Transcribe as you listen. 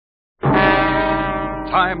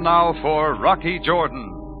Time now for Rocky Jordan.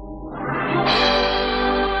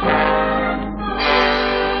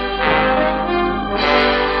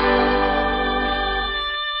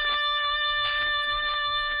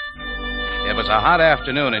 It was a hot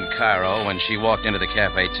afternoon in Cairo when she walked into the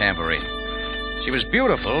Cafe Tambourine. She was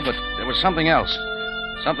beautiful, but there was something else.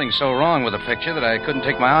 Something so wrong with the picture that I couldn't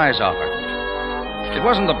take my eyes off her. It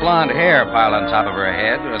wasn't the blonde hair piled on top of her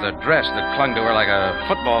head, or the dress that clung to her like a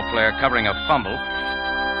football player covering a fumble,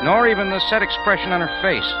 nor even the set expression on her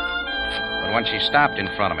face. But when she stopped in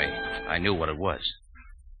front of me, I knew what it was.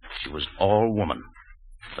 She was all woman,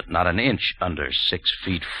 but not an inch under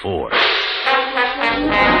 6'4".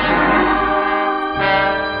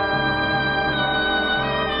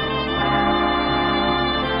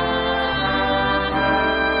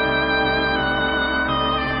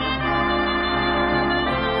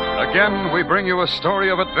 Again, we bring you a story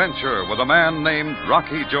of adventure with a man named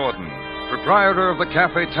Rocky Jordan, proprietor of the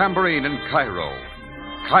Cafe Tambourine in Cairo.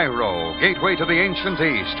 Cairo, gateway to the ancient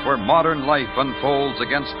East, where modern life unfolds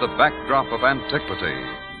against the backdrop of antiquity.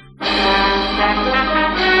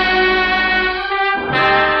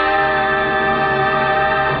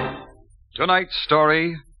 Tonight's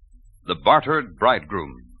story, The Bartered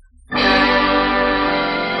Bridegroom.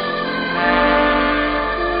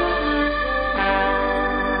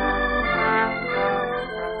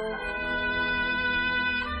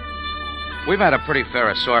 We've had a pretty fair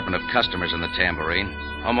assortment of customers in the Tambourine.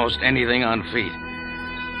 Almost anything on feet.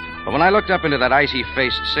 But when I looked up into that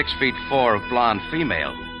icy-faced 6'4" of blonde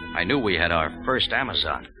female, I knew we had our first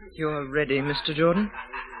Amazon. You're ready, Mr. Jordan?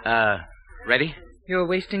 Ready? You're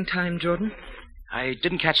wasting time, Jordan. I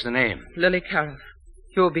didn't catch the name. Lily Karoff.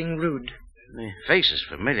 You're being rude. The face is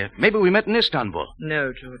familiar. Maybe we met in Istanbul.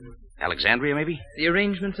 No, Jordan. Alexandria, maybe? The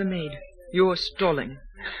arrangements are made. You're stalling.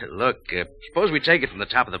 Look, suppose we take it from the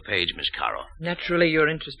top of the page, Miss Caro. Naturally, you're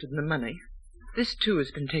interested in the money. This, too,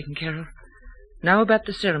 has been taken care of. Now about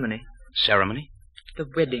the ceremony. Ceremony? The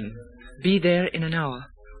wedding. Be there in an hour.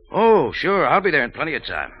 Oh, sure. I'll be there in plenty of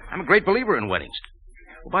time. I'm a great believer in weddings.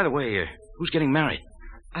 Oh, by the way, who's getting married?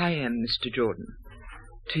 I am, Mr. Jordan.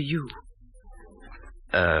 To you.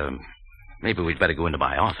 Maybe we'd better go into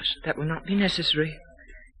my office. That will not be necessary.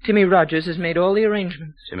 Timmy Rogers has made all the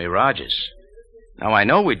arrangements. Timmy Rogers? Now I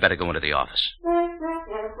know we'd better go into the office.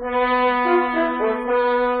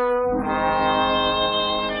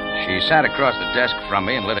 She sat across the desk from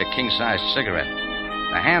me and lit a king-sized cigarette.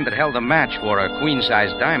 The hand that held the match wore a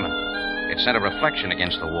queen-sized diamond. It sent a reflection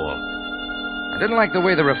against the wall. I didn't like the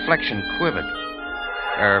way the reflection quivered.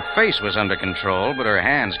 Her face was under control, but her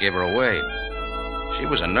hands gave her away. She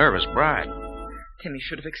was a nervous bride. Timmy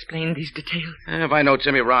should have explained these details. If I know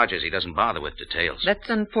Timmy Rogers, he doesn't bother with details. That's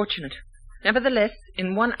unfortunate. Nevertheless,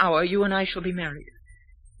 in 1 hour, you and I shall be married.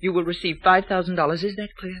 You will receive $5,000. Is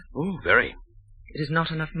that clear? Oh, very. It is not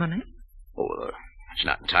enough money? Oh, that's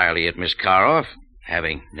not entirely it, Miss Karoff.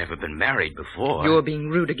 Having never been married before. You're being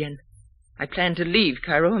rude again. I plan to leave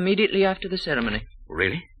Cairo immediately after the ceremony.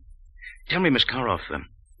 Really? Tell me, Miss Karoff,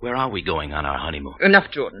 where are we going on our honeymoon?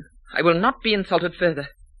 Enough, Jordan. I will not be insulted further.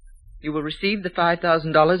 You will receive the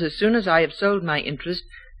 $5,000 as soon as I have sold my interest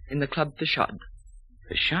in the Club Fashad.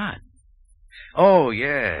 Fashad? Oh,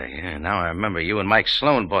 yeah. Now I remember you and Mike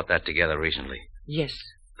Sloan bought that together recently. Yes,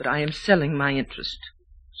 but I am selling my interest.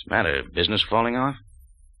 What's the matter? Business falling off?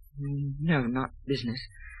 No, not business.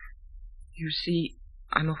 You see,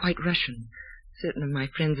 I'm a White Russian. Certain of my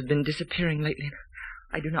friends have been disappearing lately.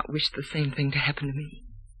 I do not wish the same thing to happen to me.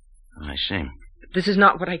 I see. But this is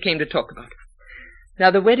not what I came to talk about. Now,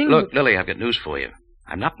 the wedding... Look, Lily, I've got news for you.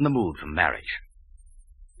 I'm not in the mood for marriage.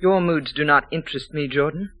 Your moods do not interest me,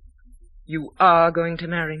 Jordan. You are going to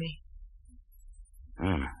marry me.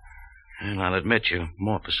 Well, I'll admit you're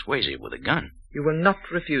more persuasive with a gun. You will not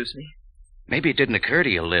refuse me. Maybe it didn't occur to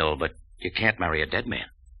you, Lil, but you can't marry a dead man.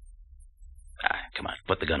 Come on,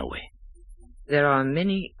 put the gun away. There are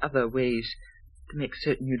many other ways to make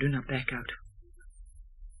certain you do not back out.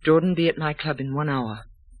 Jordan, be at my club in 1 hour.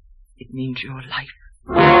 It means your life.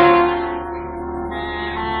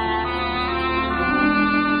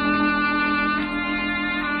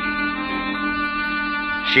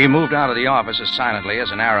 She moved out of the office as silently as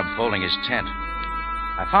an Arab folding his tent.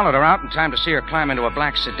 I followed her out in time to see her climb into a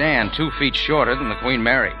black sedan 2 feet shorter than the Queen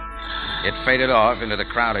Mary. It faded off into the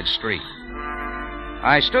crowded street.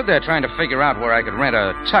 I stood there trying to figure out where I could rent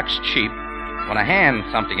a tux cheap when a hand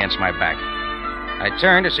thumped against my back. I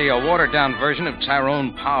turned to see a watered-down version of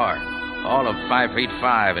Tyrone Power, all of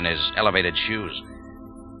 5'5" in his elevated shoes.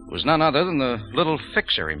 It was none other than the little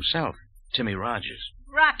fixer himself, Timmy Rogers.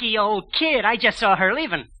 Rocky, old kid, I just saw her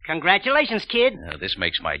leaving. Congratulations, kid. This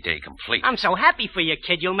makes my day complete. I'm so happy for you,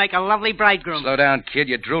 kid. You'll make a lovely bridegroom. Slow down, kid.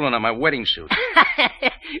 You're drooling on my wedding suit.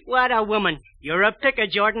 What a woman. You're a picker,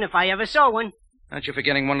 Jordan, if I ever saw one. Aren't you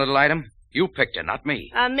forgetting one little item? You picked her, not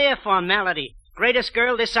me. A mere formality. Greatest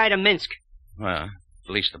girl this side of Minsk. Well, at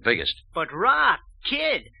least the biggest. But, Rock,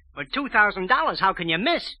 kid, for $2,000, how can you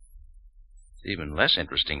miss? It's even less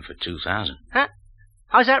interesting for $2,000. Huh?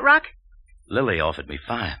 How's that, Rock? Lily offered me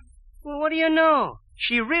 $5,000. Well, what do you know?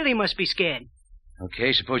 She really must be scared.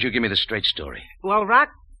 Okay, suppose you give me the straight story. Well, Rock,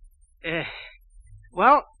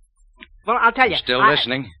 well, I'll tell you. Still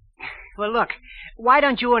listening? Well, look, why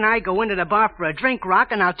don't you and I go into the bar for a drink, Rock,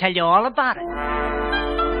 and I'll tell you all about it.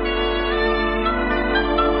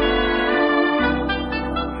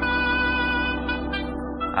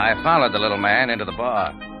 I followed the little man into the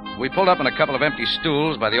bar. We pulled up on a couple of empty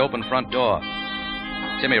stools by the open front door.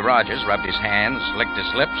 Timmy Rogers rubbed his hands, licked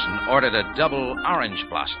his lips, and ordered a double orange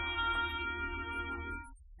blossom.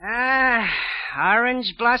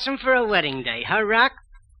 Orange blossom for a wedding day, huh, Rock?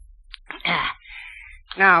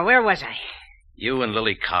 Now, where was I? You and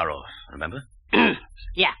Lily Karoff, remember?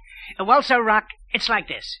 Yeah. Well, so, Rock, it's like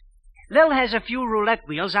this. Lil has a few roulette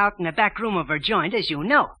wheels out in the back room of her joint, as you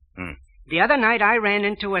know. The other night, I ran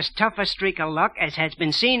into as tough a streak of luck as has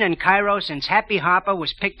been seen in Cairo since Happy Harper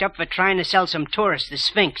was picked up for trying to sell some tourists the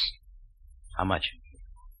Sphinx. How much?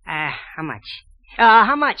 How much?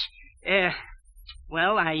 How much?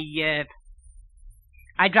 Well, I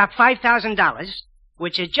dropped $5,000,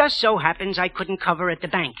 which it just so happens I couldn't cover at the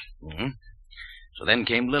bank. Mm-hmm. So then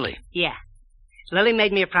came Lily. Yeah. Lily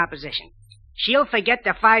made me a proposition. She'll forget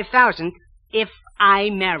the $5,000 if I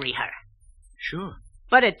marry her. Sure.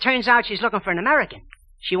 But it turns out she's looking for an American.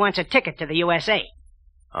 She wants a ticket to the USA.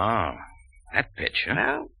 Oh, that pitch, huh?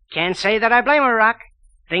 Well, can't say that I blame her, Rock.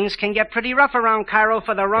 Things can get pretty rough around Cairo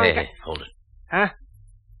for the wrong... Hey, hold it. Huh?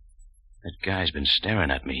 That guy's been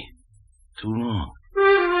staring at me too long.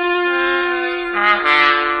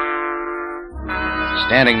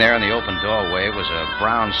 Standing there in the open doorway was a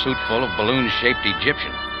brown suit full of balloon-shaped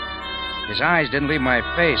Egyptian. His eyes didn't leave my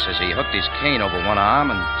face as he hooked his cane over one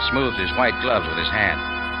arm and smoothed his white gloves with his hand.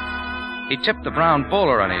 He tipped the brown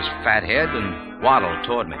bowler on his fat head and waddled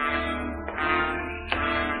toward me.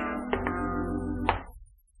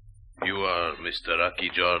 You are Mr. Rocky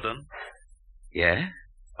Jordan? Yeah?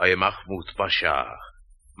 I am Mahmoud Pasha.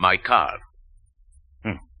 My car.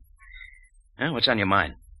 What's on your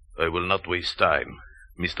mind? I will not waste time.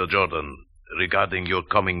 Mr. Jordan, regarding your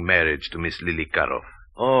coming marriage to Miss Lily Karoff.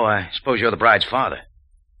 Oh, I suppose you're the bride's father.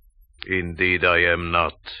 Indeed, I am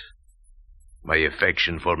not. My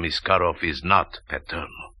affection for Miss Karoff is not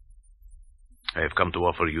paternal. I have come to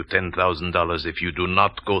offer you $10,000 if you do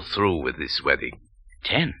not go through with this wedding.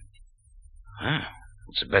 10?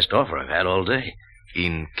 It's the best offer I've had all day.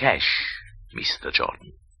 In cash, Mr.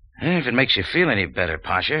 Jordan. If it makes you feel any better,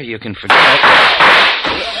 Pasha, you can forget...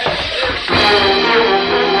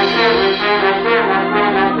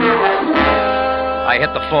 I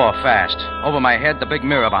hit the floor fast. Over my head, the big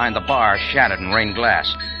mirror behind the bar shattered and rained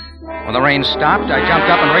glass. When the rain stopped, I jumped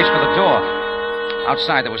up and raced for the door.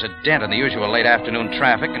 Outside, there was a dent in the usual late afternoon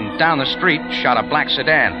traffic, and down the street shot a black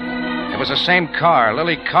sedan. It was the same car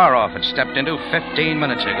Lily Karoff had stepped into 15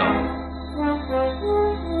 minutes ago.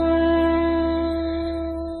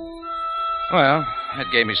 Well,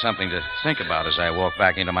 that gave me something to think about as I walked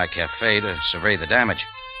back into my cafe to survey the damage.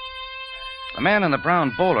 The man in the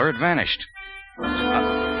brown bowler had vanished.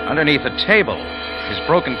 Underneath a table, his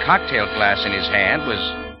broken cocktail glass in his hand, was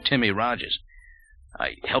Timmy Rogers.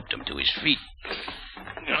 I helped him to his feet.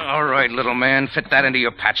 All right, little man, fit that into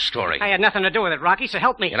your patch story. I had nothing to do with it, Rocky, so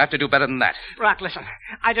help me. You'll have to do better than that. Rock, listen.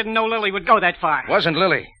 I didn't know Lily would go that far. Wasn't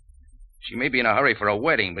Lily. She may be in a hurry for a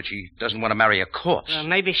wedding, but she doesn't want to marry a corpse.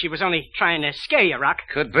 Maybe she was only trying to scare you, Rock.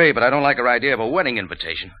 Could be, but I don't like her idea of a wedding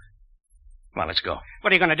invitation. Come on, let's go.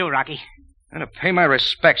 What are you going to do, Rocky? I'm going to pay my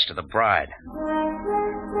respects to the bride.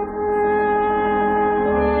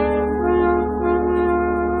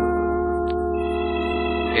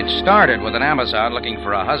 It started with an Amazon looking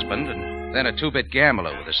for a husband, and then a two-bit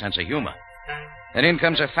gambler with a sense of humor. Then in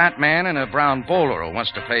comes a fat man in a brown bowler who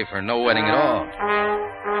wants to pay for no wedding at all.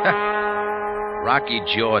 Rocky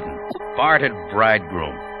Jordan, bartered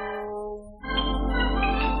bridegroom.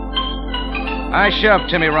 I shoved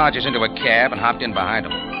Timmy Rogers into a cab and hopped in behind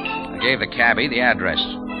him. I gave the cabbie the address,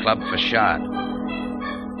 Club Fashad.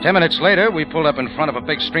 10 minutes later, we pulled up in front of a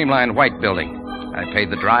big streamlined white building. I paid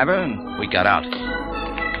the driver, and we got out.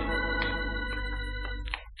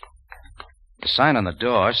 The sign on the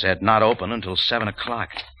door said not open until 7 o'clock.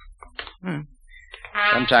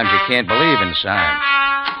 Sometimes you can't believe in signs.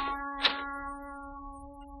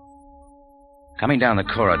 Coming down the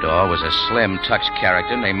corridor was a slim, touched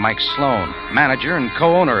character named Mike Sloan, manager and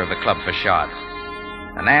co-owner of the Club Fashad.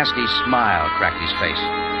 A nasty smile cracked his face.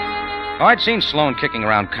 Oh, I'd seen Sloan kicking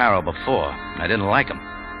around Cairo before, and I didn't like him.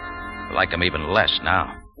 I like him even less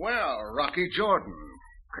now. Well, Rocky Jordan,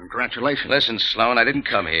 congratulations. Listen, Sloan, I didn't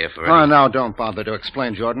come here for Oh, now, don't bother to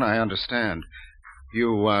explain, Jordan. I understand.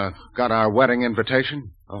 You, got our wedding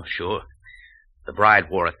invitation? Oh, sure. The bride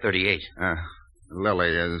wore a 38. Lily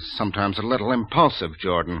is sometimes a little impulsive,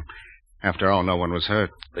 Jordan. After all, no one was hurt.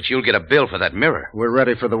 But you'll get a bill for that mirror. We're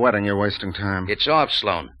ready for the wedding. You're wasting time. It's off,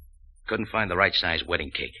 Sloan. Couldn't find the right size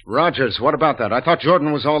wedding cake. Rogers, what about that? I thought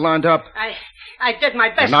Jordan was all lined up. I did my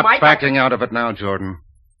best, You're not Mike. backing out of it now, Jordan.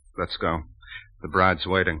 Let's go. The bride's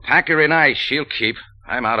waiting. Pack her in ice. She'll keep.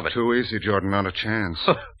 I'm out of it. Too easy, Jordan. Not a chance.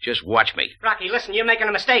 Just watch me. Rocky, listen, you're making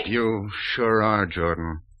a mistake. You sure are,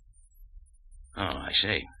 Jordan. Oh, I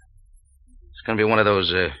see. It's going to be one of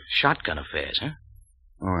those shotgun affairs, huh?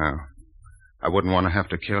 Oh, well. I wouldn't want to have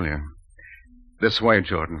to kill you. This way,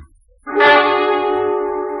 Jordan.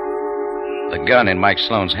 The gun in Mike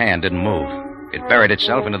Sloan's hand didn't move. It buried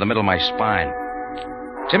itself into the middle of my spine.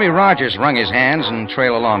 Timmy Rogers wrung his hands and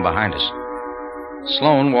trailed along behind us.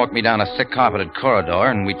 Sloan walked me down a thick carpeted corridor,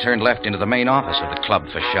 and we turned left into the main office of the Club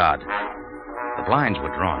Fashad. The blinds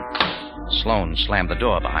were drawn. Sloan slammed the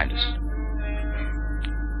door behind us.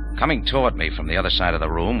 Coming toward me from the other side of the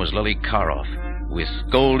room was Lily Karoff, with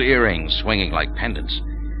gold earrings swinging like pendants.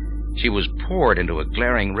 She was poured into a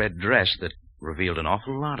glaring red dress that revealed an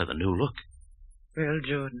awful lot of the new look. Well,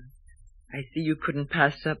 Jordan, I see you couldn't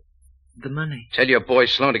pass up the money. Tell your boy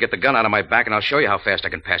Sloan to get the gun out of my back, and I'll show you how fast I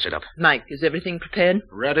can pass it up. Mike, is everything prepared?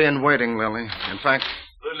 Ready and waiting, Lily. In fact...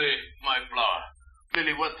 Lily, my flower.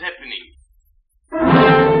 Lily, what's happening?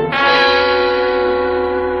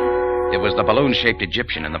 It was the balloon-shaped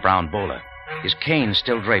Egyptian in the brown bowler, his cane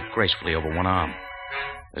still draped gracefully over one arm.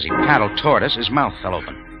 As he paddled toward us, his mouth fell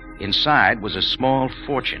open. Inside was a small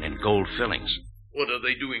fortune in gold fillings. What are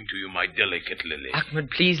they doing to you, my delicate Lily?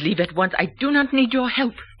 Ahmed, please leave at once. I do not need your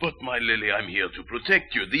help. But, my Lily, I'm here to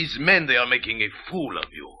protect you. These men, they are making a fool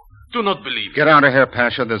of you. Do not believe Get out of here,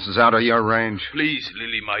 Pasha. This is out of your range. Please,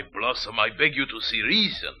 Lily, my blossom, I beg you to see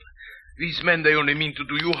reason. These men, they only mean to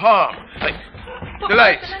do you harm. The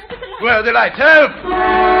lights! Where are the lights? Help!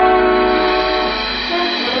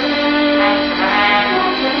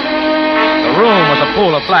 The room was a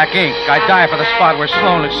pool of black ink. I dived for the spot where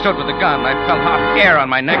Sloan had stood with the gun. I felt hot hair on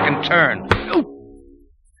my neck and turned.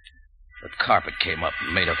 The carpet came up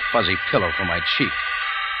and made a fuzzy pillow for my cheek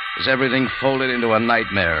as everything folded into a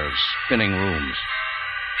nightmare of spinning rooms.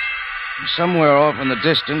 And somewhere off in the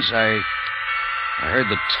distance, I heard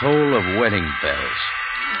the toll of wedding bells.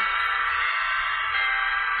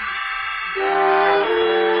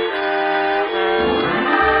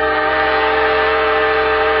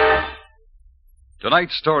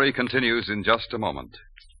 Tonight's story continues in just a moment.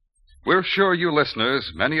 We're sure you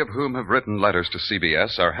listeners, many of whom have written letters to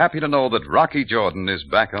CBS, are happy to know that Rocky Jordan is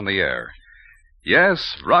back on the air.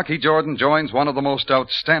 Yes, Rocky Jordan joins one of the most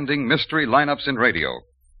outstanding mystery lineups in radio.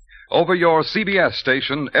 Over your CBS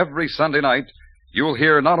station every Sunday night, you'll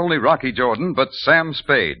hear not only Rocky Jordan, but Sam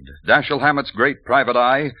Spade, Dashiell Hammett's great private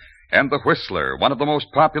eye, and The Whistler, one of the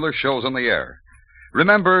most popular shows on the air.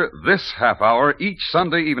 Remember, this half hour each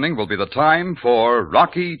Sunday evening will be the time for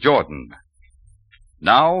Rocky Jordan.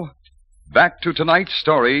 Now, back to tonight's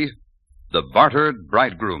story, The Bartered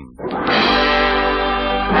Bridegroom.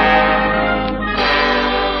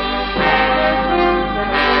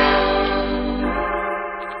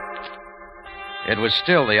 It was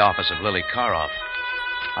still the office of Lily Karoff.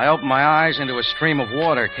 I opened my eyes into a stream of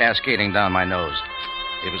water cascading down my nose.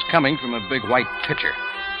 It was coming from a big white pitcher.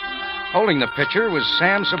 Holding the pitcher was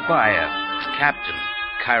Sam Sabaya, Captain,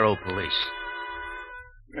 Cairo Police.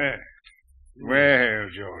 Well,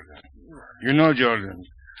 Jordan. You know, Jordan,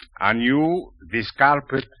 on you, this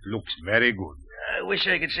carpet looks very good. I wish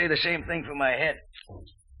I could say the same thing for my head.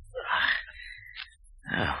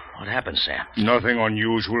 Oh, what happened, Sam? Nothing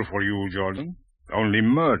unusual for you, Jordan. Only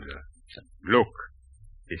murder. Look,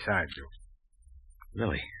 beside you.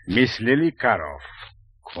 Lily? Miss Lily Karoff,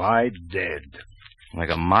 quite dead. Like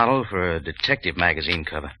a model for a detective magazine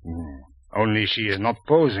cover. Only she is not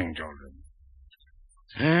posing,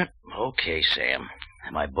 Jordan. Okay, Sam.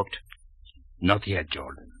 Am I booked? Not yet,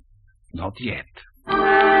 Jordan. Not yet.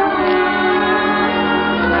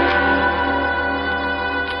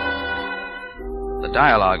 The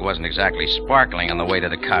dialogue wasn't exactly sparkling on the way to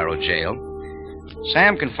the Cairo jail.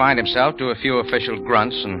 Sam confined himself to a few official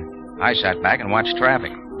grunts, and I sat back and watched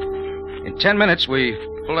traffic. In 10 minutes, we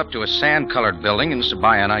pulled up to a sand-colored building, and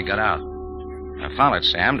Sabaya and I got out. I followed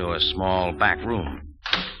Sam to a small back room.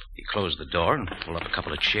 He closed the door and pulled up a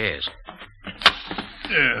couple of chairs.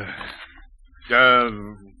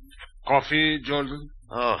 Coffee, Jordan?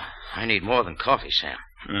 Oh, I need more than coffee, Sam.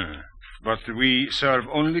 But we serve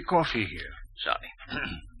only coffee here. Sorry.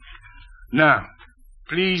 Now,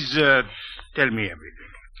 please tell me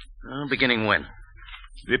everything. Beginning when?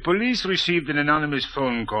 The police received an anonymous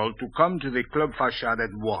phone call to come to the Club Fashad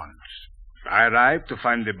at once. I arrived to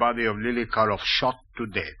find the body of Lily Karoff shot to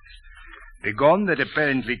death. The gun that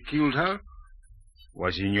apparently killed her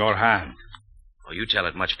was in your hand. Oh, you tell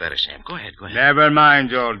it much better, Sam. Go ahead. Never mind,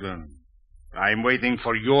 Jordan. I'm waiting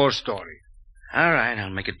for your story. All right, I'll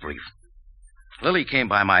make it brief. Lily came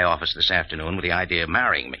by my office this afternoon with the idea of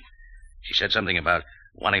marrying me. She said something about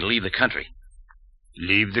wanting to leave the country.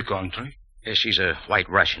 Leave the country? Yes, she's a white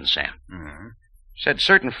Russian, Sam. Mm-hmm. Said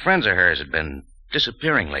certain friends of hers had been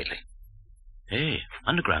disappearing lately. Hey,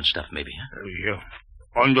 underground stuff maybe, huh? Yeah.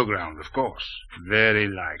 Underground, of course. Very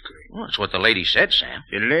likely. Well, that's what the lady said, Sam.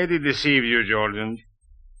 The lady deceived you, Jordan.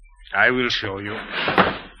 I will show you.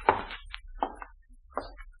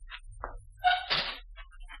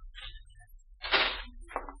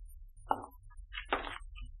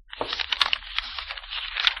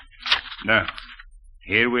 Now,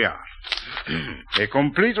 here we are. A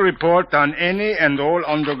complete report on any and all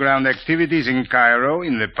underground activities in Cairo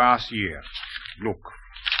in the past year. Look,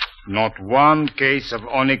 not one case of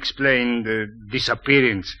unexplained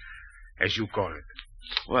disappearance, as you call it.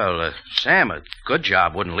 Well, Sam, a good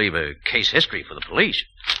job wouldn't leave a case history for the police.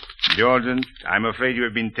 Jordan, I'm afraid you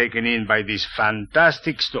have been taken in by this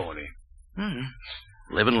fantastic story.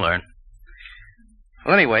 Live and learn.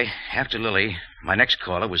 Well, anyway, after Lily, my next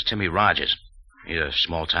caller was Timmy Rogers. He's a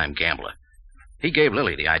small-time gambler. He gave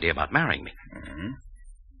Lily the idea about marrying me.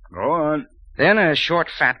 Mm-hmm. Go on. Then a short,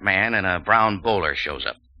 fat man in a brown bowler shows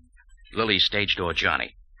up. Lily's stage door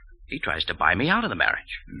Johnny. He tries to buy me out of the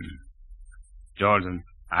marriage. Jordan,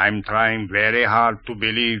 I'm trying very hard to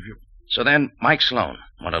believe you. So then Mike Sloan,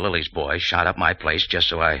 one of Lily's boys, shot up my place just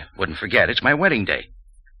so I wouldn't forget. It's my wedding day.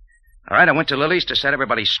 All right, I went to Lily's to set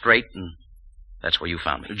everybody straight, and that's where you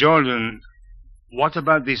found me. Jordan, what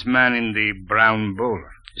about this man in the brown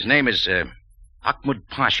bowler? His name is Ahmud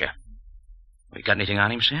Pasha. You got anything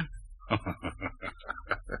on him, Sam?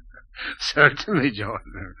 Certainly,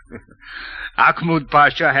 Jordan. Ahmud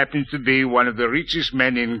Pasha happens to be one of the richest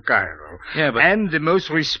men in Cairo. Yeah, but... And the most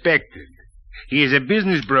respected. He is a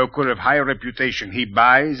business broker of high reputation. He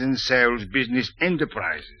buys and sells business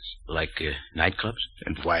enterprises. Like nightclubs?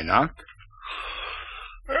 And why not?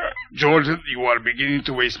 Jordan, you are beginning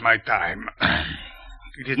to waste my time.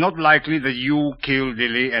 It is not likely that you killed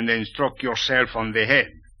Lily and then struck yourself on the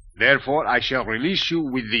head. Therefore, I shall release you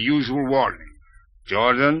with the usual warning.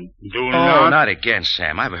 Jordan, do not... Oh, not again,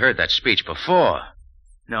 Sam. I've heard that speech before.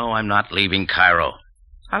 No, I'm not leaving Cairo.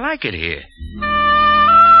 I like it here.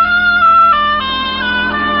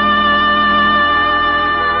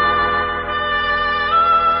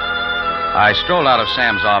 I strolled out of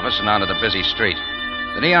Sam's office and onto the busy street.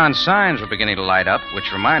 The neon signs were beginning to light up,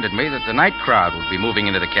 which reminded me that the night crowd would be moving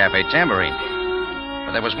into the Cafe Tambourine.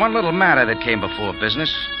 But there was one little matter that came before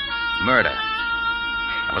business: murder.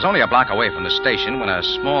 I was only a block away from the station when a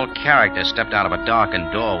small character stepped out of a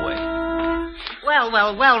darkened doorway.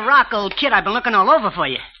 Well, Rock, old kid, I've been looking all over for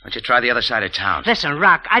you. Why don't you try the other side of town? Listen,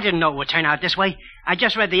 Rock, I didn't know it would turn out this way. I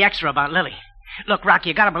just read the extra about Lily. Look, Rock,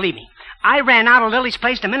 you gotta believe me. I ran out of Lily's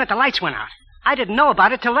place the minute the lights went out. I didn't know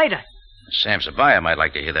about it till later. Sam Sabaya might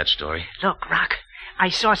like to hear that story. Look, Rock, I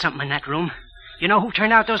saw something in that room. You know who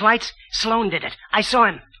turned out those lights? Sloan did it. I saw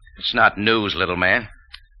him. It's not news, little man.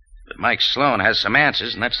 But Mike Sloan has some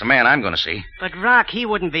answers, and that's the man I'm going to see. But, Rock, he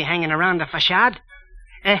wouldn't be hanging around the Fashad.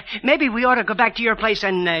 Maybe we ought to go back to your place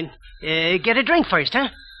and get a drink first, huh?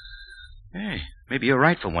 Hey, maybe you're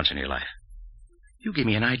right for once in your life. You give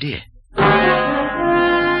me an idea.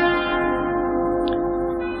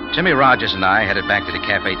 Timmy Rogers and I headed back to the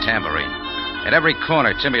Cafe Tambourine. At every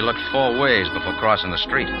corner, Timmy looked 4 ways before crossing the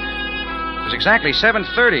street. It was exactly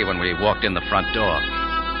 7:30 when we walked in the front door.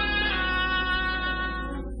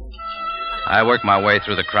 I worked my way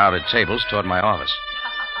through the crowded tables toward my office.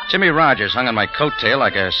 Timmy Rogers hung on my coattail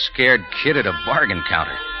like a scared kid at a bargain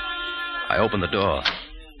counter. I opened the door.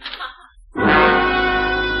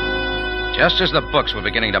 Just as the books were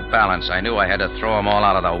beginning to balance, I knew I had to throw them all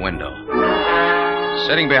out of the window.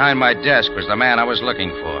 Sitting behind my desk was the man I was looking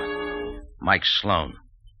for, Mike Sloan.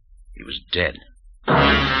 He was dead.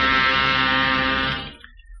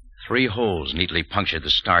 3 holes neatly punctured the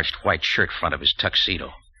starched white shirt front of his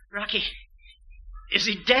tuxedo. Rocky, is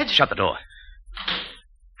he dead? Shut the door.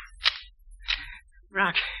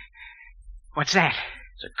 Rock, What's that?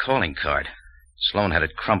 It's a calling card. Sloan had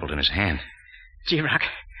it crumpled in his hand. Gee, Rock.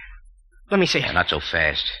 Let me see it. Yeah, not so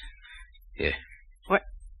fast. Here. What?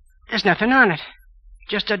 There's nothing on it.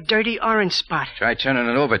 Just a dirty orange spot. Try turning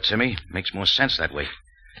it over, Timmy. Makes more sense that way.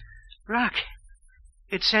 Rock.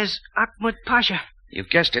 It says Ahmed Pasha. You've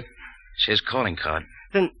guessed it. It's his calling card.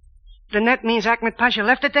 Then that means Ahmed Pasha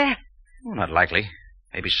left it there? Well, not likely.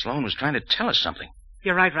 Maybe Sloan was trying to tell us something.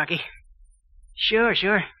 You're right, Rocky. Sure.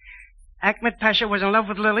 Ahmed Pasha was in love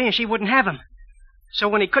with Lily and she wouldn't have him. So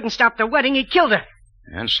when he couldn't stop the wedding, he killed her.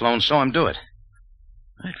 And Sloan saw him do it.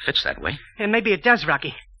 It fits that way. And maybe it does,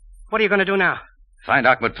 Rocky. What are you going to do now? Find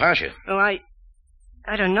Ahmed Pasha. Well, I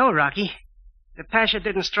don't know, Rocky. The Pasha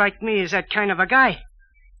didn't strike me as that kind of a guy.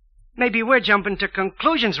 Maybe we're jumping to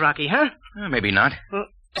conclusions, Rocky, huh? Maybe not. Well,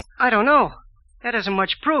 I don't know. That isn't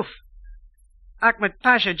much proof. Ahmed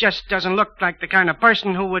Pasha just doesn't look like the kind of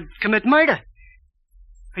person who would commit murder.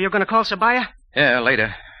 Are you going to call Sabaya? Yeah,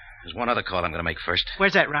 later. There's one other call I'm going to make first.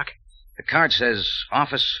 Where's that, Rock? The card says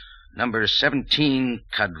office number 17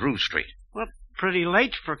 Kadru Street. Well, pretty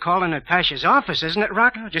late for calling at Pasha's office, isn't it,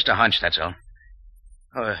 Rock? Oh, just a hunch, that's all.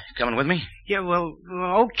 Oh, coming with me? Yeah, well,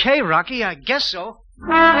 okay, Rocky. I guess so.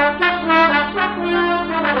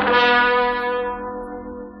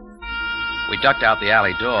 We ducked out the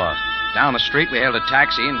alley door. Down the street, we hailed a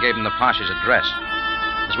taxi and gave him the Pasha's address.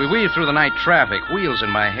 As we weaved through the night traffic, wheels in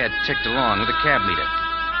my head ticked along with a cab meter.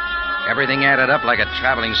 Everything added up like a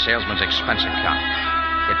traveling salesman's expense account.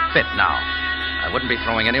 It fit now. I wouldn't be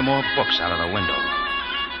throwing any more books out of the window.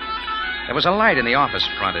 There was a light in the office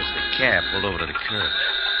front as the cab pulled over to the curb.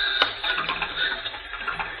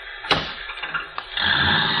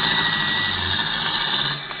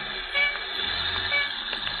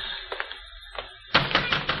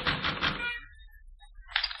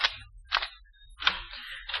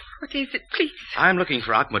 What is it, please? I'm looking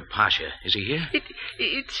for Ahmed Pasha. Is he here?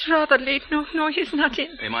 It's rather late. No, he's not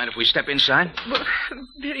in. Do you mind if we step inside? Well,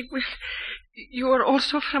 very well. You are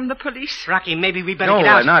also from the police? Rocky, maybe we better get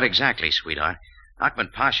out. No, not exactly, sweetheart.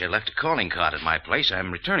 Ahmed Pasha left a calling card at my place.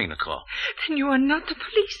 I'm returning the call. Then you are not the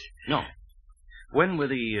police? No. When were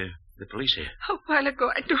the police here? A while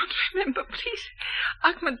ago. I don't remember, please.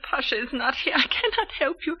 Ahmed Pasha is not here. I cannot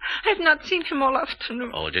help you. I have not seen him all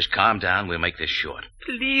afternoon. Oh, just calm down. We'll make this short.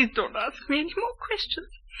 Please don't ask me any more questions.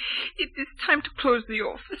 It is time to close the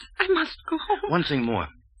office. I must go home. One thing more.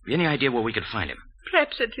 Any idea where we could find him?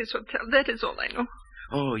 Perhaps at his hotel. That is all I know.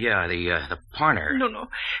 Oh, yeah, the Parner. No.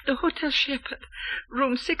 The Hotel Shepherd.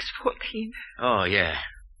 Room 614. Oh, yeah.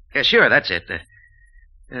 Yeah, sure, that's it.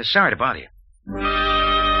 Sorry to bother you.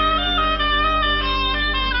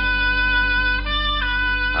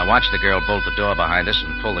 I watched the girl bolt the door behind us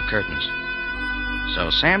and pull the curtains. So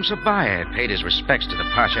Sam Sabaya had paid his respects to the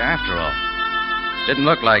Pasha after all. Didn't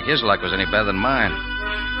look like his luck was any better than mine.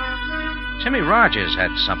 Timmy Rogers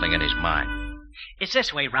had something in his mind. It's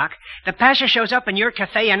this way, Rock. The Pasha shows up in your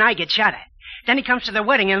cafe and I get shot at. Then he comes to the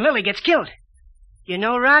wedding and Lily gets killed. You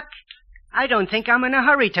know, Rock, I don't think I'm in a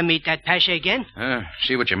hurry to meet that Pasha again.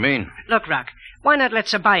 See what you mean. Look, Rock, why not let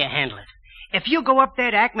Sabaya handle it? If you go up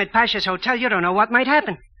there to Ahmed Pasha's hotel, you don't know what might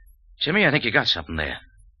happen. Timmy, I think you got something there.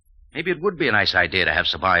 Maybe it would be a nice idea to have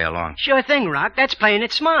Sabaya along. Sure thing, Rock. That's playing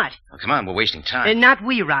it smart. Well, come on, we're wasting time. And not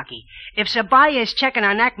we, Rocky. If Sabaya is checking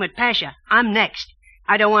on Ahmed Pasha, I'm next.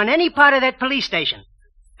 I don't want any part of that police station.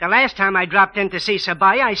 The last time I dropped in to see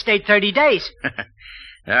Sabaya, I stayed 30 days.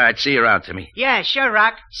 All right, see you around, Timmy. Yeah, sure,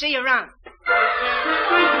 Rock. See you around.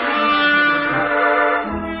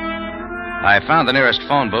 I found the nearest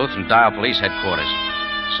phone booth and dialed police headquarters.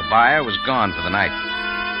 Sabaya was gone for the night.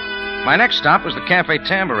 My next stop was the Cafe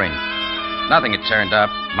Tambourine. Nothing had turned up.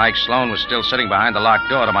 Mike Sloan was still sitting behind the locked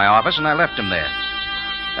door to my office, and I left him there.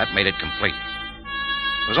 That made it complete.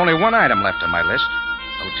 There was only one item left on my list.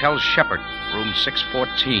 Hotel Shepherd, room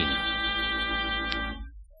 614.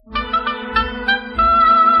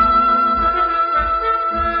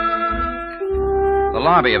 The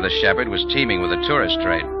lobby of the Shepherd was teeming with a tourist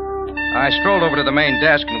trade. I strolled over to the main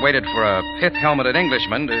desk and waited for a pith-helmeted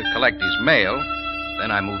Englishman to collect his mail.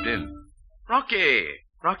 Then I moved in.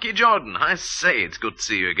 Rocky Jordan. I say, it's good to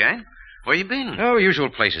see you again. Where you been? Oh, usual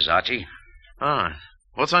places, Archie.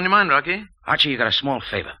 What's on your mind, Rocky? Archie, you got a small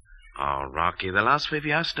favor. Oh, Rocky, the last favor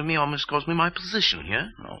you asked of me almost cost me my position here.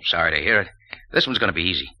 Oh, sorry to hear it. This one's going to be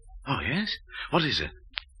easy. Oh, yes? What is it?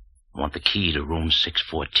 I want the key to room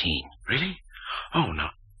 614. Really? Oh, no.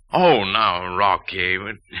 Oh, now, Rocky.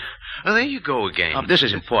 There you go again. Oh, this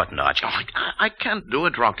is important, Archie. Oh, I can't do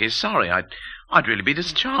it, Rocky. Sorry. I'd really be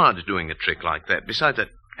discharged doing a trick like that. Besides,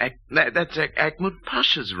 that's Ahmed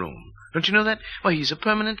Pasha's room. Don't you know that? Well, he's a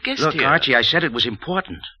permanent guest Look, here. Archie, I said it was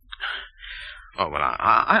important. Oh, well,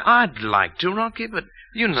 I'd like to, Rocky, but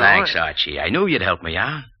you know... Thanks, Archie. I knew you'd help me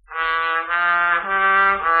out.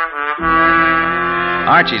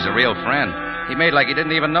 Archie's a real friend. He made like he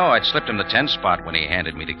didn't even know I'd slipped him the 10 spot when he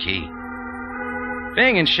handed me the key.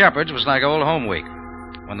 Being in Shepherd's was like old home week.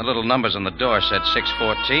 When the little numbers on the door said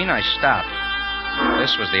 614, I stopped.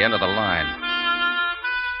 This was the end of the line.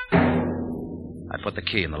 I put the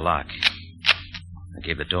key in the lock. I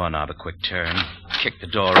gave the doorknob a quick turn, kicked the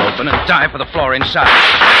door open, and dived for the floor inside.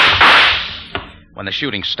 When the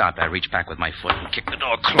shooting stopped, I reached back with my foot and kicked the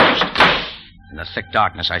door closed. In the thick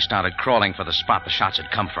darkness, I started crawling for the spot the shots had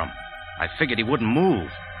come from. I figured he wouldn't move,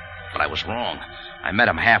 but I was wrong. I met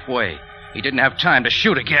him halfway. He didn't have time to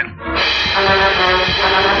shoot again.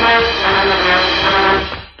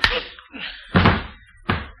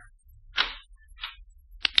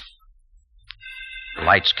 The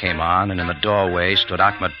lights came on, and in the doorway stood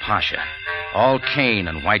Ahmed Pasha, all cane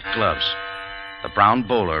and white gloves, the brown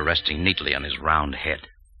bowler resting neatly on his round head.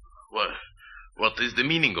 What is the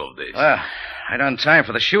meaning of this? Well, I done time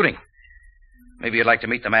for the shooting. Maybe you'd like to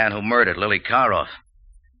meet the man who murdered Lily Karoff.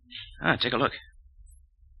 Take a look.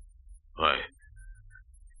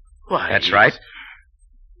 Why? That's right.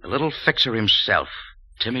 The little fixer himself,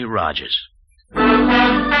 Timmy Rogers.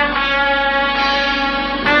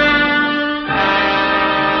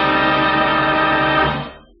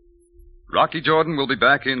 Rocky Jordan will be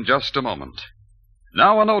back in just a moment.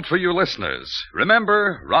 Now a note for you listeners.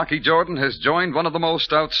 Remember, Rocky Jordan has joined one of the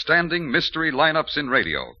most outstanding mystery lineups in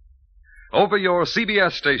radio. Over your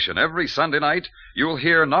CBS station every Sunday night, you'll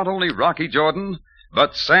hear not only Rocky Jordan,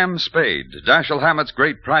 but Sam Spade, Dashiell Hammett's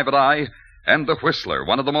great private eye, and The Whistler,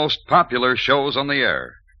 one of the most popular shows on the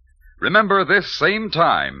air. Remember this same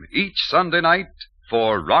time, each Sunday night,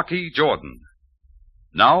 for Rocky Jordan.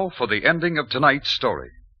 Now for the ending of tonight's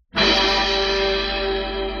story.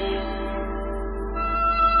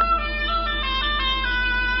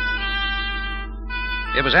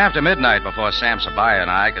 It was after midnight before Sam Sabaya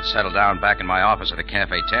and I could settle down back in my office at the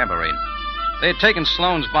Cafe Tambourine. They had taken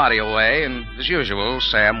Sloane's body away, and as usual,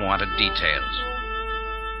 Sam wanted details.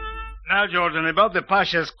 Now, Jordan, about the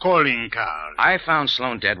Pasha's calling card. I found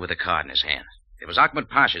Sloane dead with a card in his hand. It was Ahmed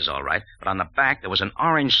Pasha's, all right, but on the back there was an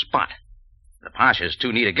orange spot. The Pasha's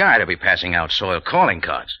too neat a guy to be passing out soiled calling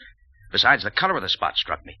cards. Besides, the color of the spot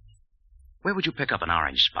struck me. Where would you pick up an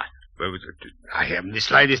orange spot? I haven't the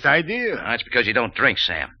slightest idea. That's because you don't drink,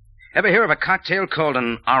 Sam. Ever hear of a cocktail called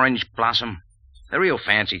an orange blossom? They're real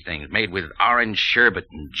fancy things, made with orange sherbet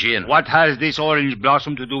and gin. What has this orange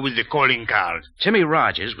blossom to do with the calling card? Timmy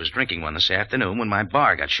Rogers was drinking one this afternoon when my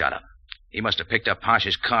bar got shot up. He must have picked up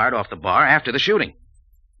Pasha's card off the bar after the shooting.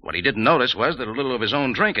 What he didn't notice was that a little of his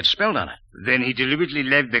own drink had spilled on it. Then he deliberately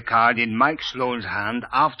left the card in Mike Sloane's hand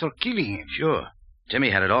after killing him. Sure. Timmy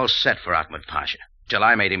had it all set for Ahmed Pasha, till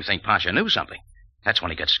I made him think Pasha knew something. That's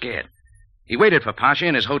when he got scared. He waited for Pasha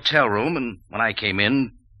in his hotel room, and when I came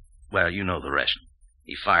in, well, you know the rest.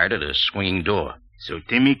 He fired at a swinging door. So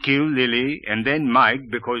Timmy killed Lily and then Mike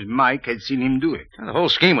because Mike had seen him do it. Well, the whole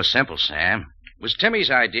scheme was simple, Sam. It was Timmy's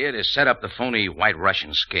idea to set up the phony White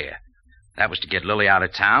Russian scare. That was to get Lily out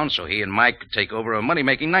of town so he and Mike could take over a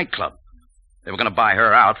money-making nightclub. They were going to buy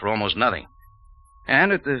her out for almost nothing.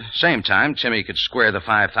 And at the same time, Timmy could square the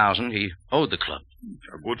 $5,000 he owed the club.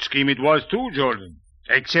 A good scheme it was, too, Jordan.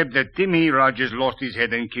 Except that Timmy Rogers lost his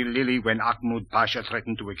head and killed Lily when Ahmed Pasha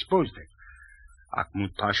threatened to expose them.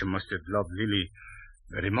 Ahmed Pasha must have loved Lily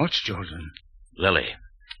very much, Jordan. Lily?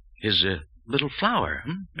 His little flower,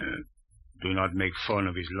 Do not make fun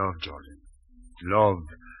of his love, Jordan. Love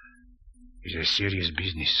is a serious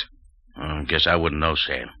business. I guess I wouldn't know,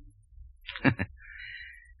 Sam.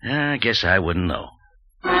 I guess I wouldn't know.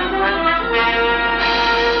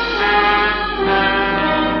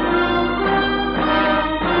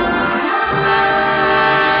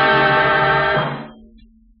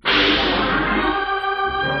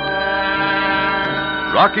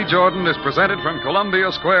 Rocky Jordan is presented from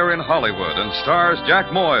Columbia Square in Hollywood and stars Jack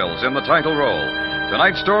Moyles in the title role.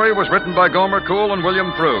 Tonight's story was written by Gomer Kuhl and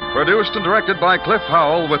William Frug, produced and directed by Cliff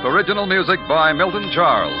Howell, with original music by Milton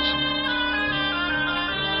Charles.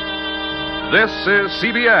 This is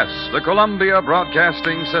CBS, the Columbia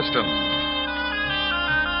Broadcasting System.